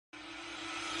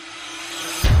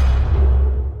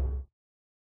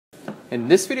In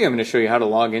this video I'm going to show you how to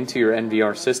log into your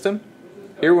NVR system.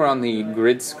 Here we're on the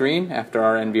grid screen after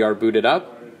our NVR booted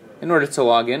up. In order to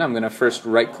log in, I'm going to first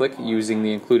right click using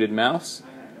the included mouse.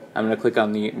 I'm going to click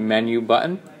on the menu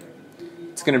button.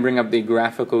 It's going to bring up the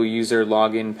graphical user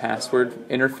login password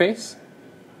interface.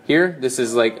 Here this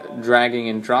is like dragging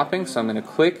and dropping, so I'm going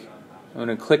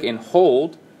to click and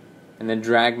hold and then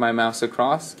drag my mouse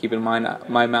across. Keep in mind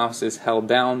my mouse is held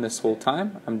down this whole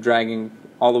time. I'm dragging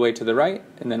all the way to the right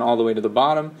and then all the way to the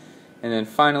bottom, and then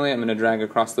finally I'm going to drag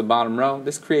across the bottom row.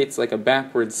 This creates like a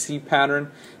backward C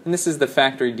pattern, and this is the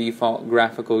factory default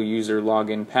graphical user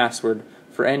login password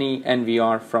for any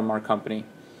NVR from our company.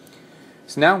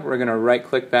 So now we're going to right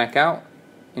click back out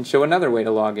and show another way to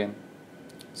log in.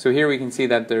 So here we can see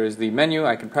that there is the menu.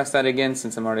 I can press that again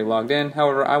since I'm already logged in.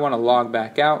 However, I want to log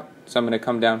back out, so I'm going to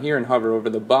come down here and hover over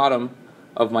the bottom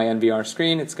of my NVR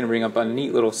screen. It's going to bring up a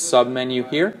neat little sub menu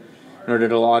here. In order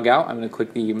to log out, I'm going to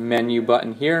click the menu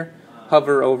button here,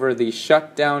 hover over the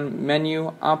shutdown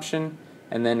menu option,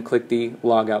 and then click the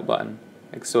logout button.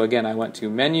 So again, I went to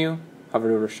menu,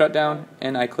 hovered over shutdown,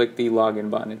 and I clicked the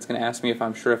login button. It's going to ask me if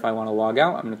I'm sure if I want to log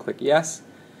out. I'm going to click yes.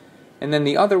 And then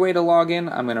the other way to log in,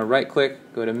 I'm going to right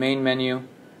click, go to main menu,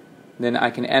 then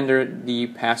I can enter the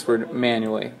password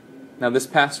manually. Now this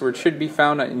password should be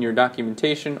found in your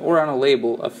documentation or on a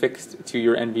label affixed to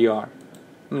your NVR.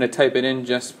 I'm going to type it in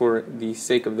just for the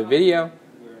sake of the video.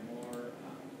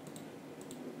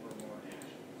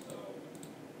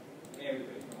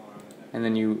 And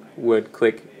then you would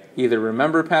click either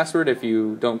remember password if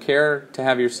you don't care to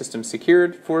have your system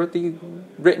secured for the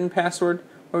written password,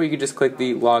 or you could just click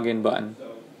the login button.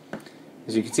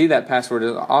 As you can see, that password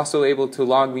is also able to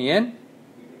log me in.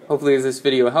 Hopefully as this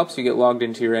video helps you get logged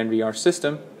into your NVR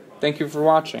system. Thank you for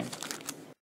watching.